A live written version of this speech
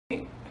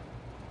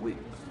We,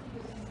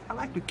 I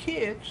like the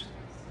kids.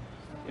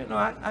 You know,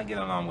 I get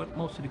along with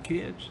most of the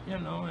kids, you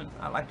know, and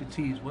I like to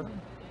tease with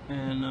them.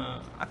 And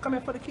I come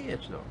here for the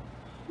kids, though.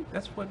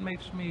 That's what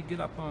makes me get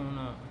up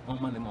on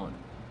Monday morning,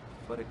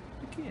 for the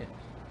kids.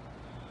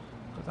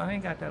 Because I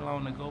ain't got that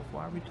long to go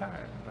before I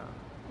retire.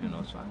 You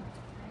know, so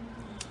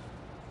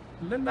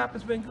Lindop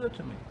has been good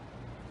to me.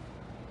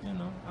 You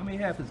know, I mean,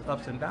 he have his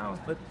ups and downs,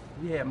 but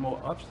he had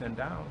more ups than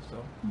downs, so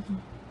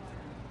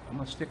I'm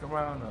going to stick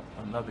around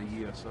another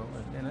year or so,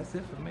 and then that's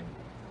it for me.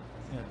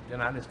 Yeah,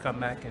 then I just come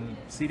back and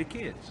see the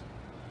kids.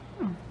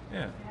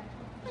 Yeah.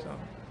 So,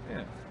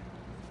 yeah.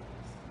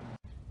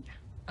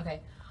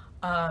 Okay.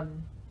 I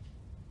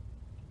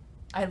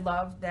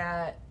love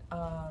that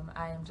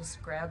I am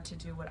just grabbed to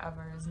do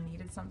whatever is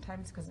needed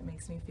sometimes because it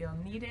makes me feel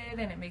needed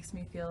and it makes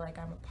me feel like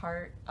I'm a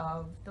part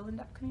of the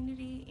Lindop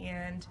community.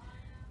 And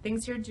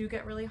things here do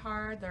get really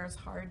hard. There's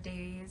hard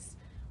days,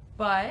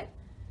 but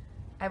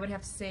I would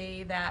have to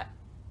say that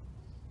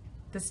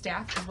the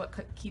staff is what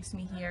keeps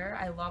me here.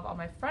 I love all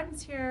my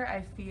friends here.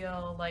 I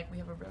feel like we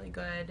have a really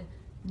good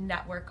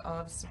network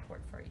of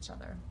support for each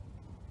other.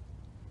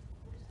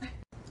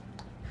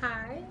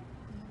 Hi,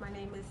 my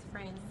name is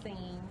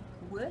Francine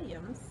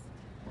Williams.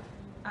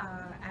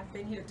 I've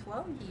been here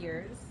 12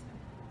 years,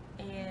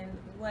 and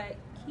what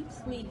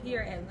keeps me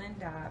here at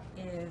Lindop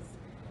is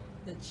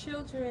the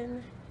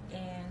children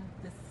and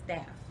the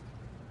staff.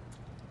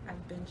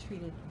 I've been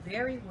treated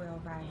very well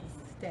by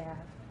the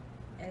staff,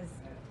 as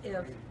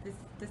if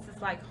this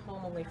is like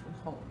home away from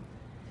home.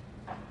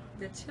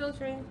 The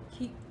children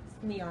keep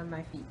me on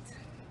my feet.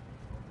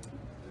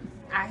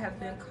 I have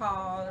been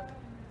called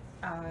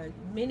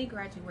many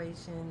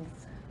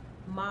graduations,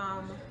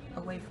 mom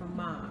away from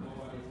mom.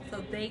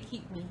 So they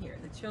keep me here.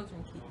 The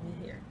children keep me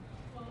here.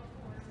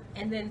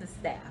 And then the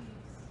staff.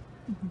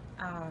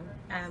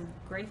 I'm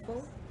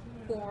grateful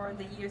for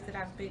the years that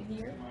I've been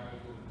here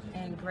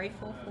and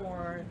grateful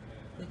for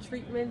the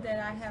treatment that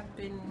I have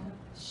been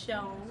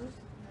shown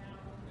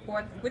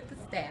with the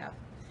staff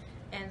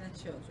and the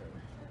children.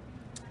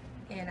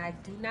 And I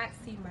do not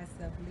see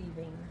myself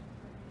leaving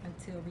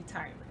until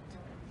retirement.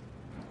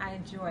 I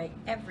enjoy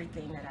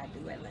everything that I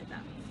do at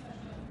Lindop.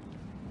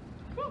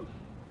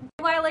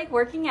 Why I like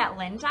working at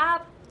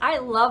Lindop? I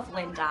love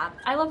Lindop.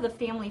 I love the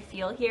family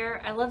feel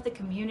here. I love the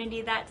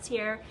community that's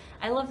here.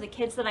 I love the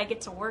kids that I get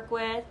to work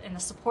with and the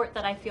support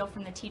that I feel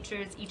from the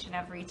teachers each and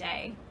every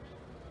day.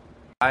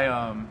 Hi,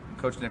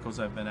 Coach Nichols.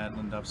 I've been at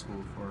Lindop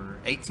School for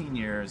 18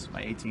 years,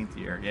 my 18th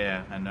year.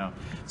 Yeah, I know.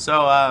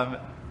 So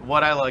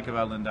what I like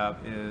about Lindop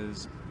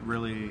is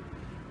really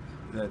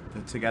the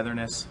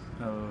togetherness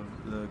of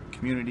the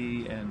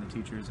community and the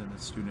teachers and the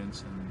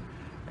students, and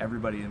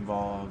everybody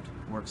involved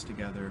works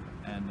together,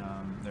 and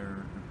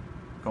they're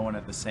going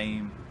at the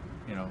same,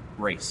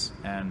 race.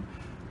 And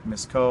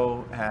Ms.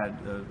 Coe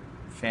had the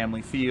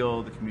family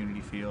feel, the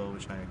community feel,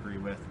 which I agree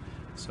with.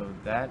 So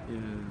that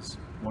is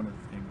one of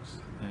the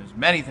things. There's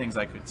many things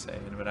I could say,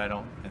 but I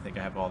think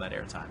I have all that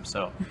airtime.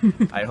 So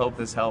I hope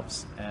this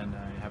helps, and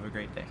have a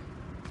great day.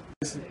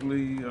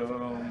 Basically,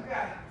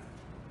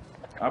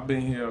 I've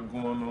been here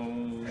going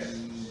on,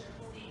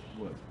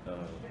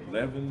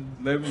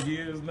 11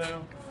 years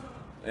now,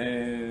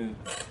 and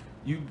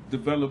you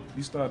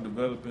start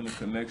developing a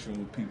connection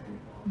with people,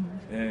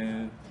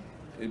 and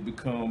it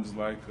becomes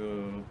like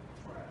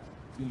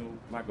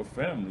like a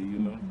family,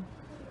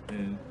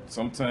 and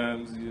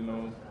sometimes,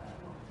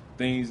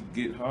 things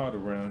get hard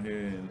around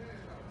here,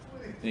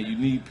 and you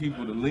need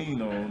people to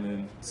lean on,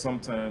 and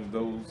sometimes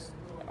those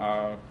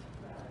are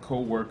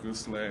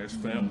co-workers /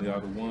 family are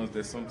the ones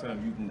that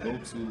sometimes you can go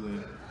to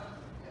and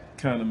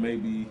kind of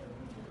maybe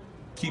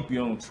keep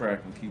you on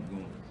track and keep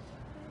going.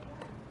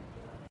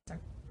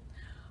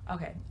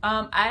 Okay,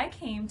 I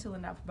came to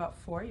Lindop about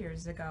 4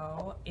 years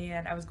ago,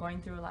 and I was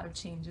going through a lot of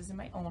changes in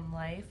my own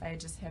life. I had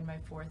just had my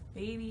 4th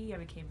baby. I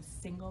became a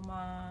single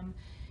mom,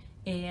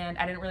 and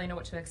I didn't really know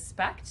what to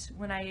expect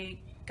when I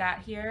got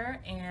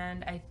here.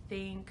 And I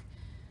think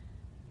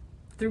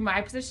through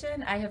my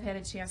position, I have had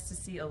a chance to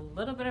see a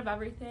little bit of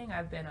everything.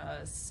 I've been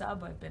a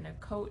sub, I've been a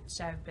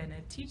coach, I've been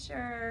a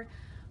teacher,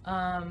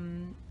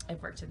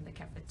 I've worked in the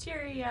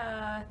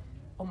cafeteria,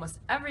 almost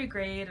every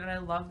grade, and I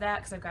love that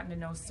because I've gotten to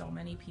know so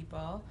many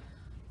people.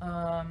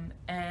 And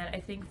I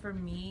think for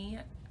me,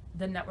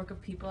 the network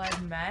of people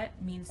I've met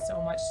means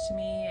so much to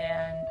me.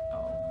 And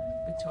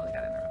we totally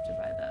got interrupted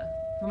by the.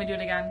 Can we do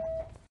it again?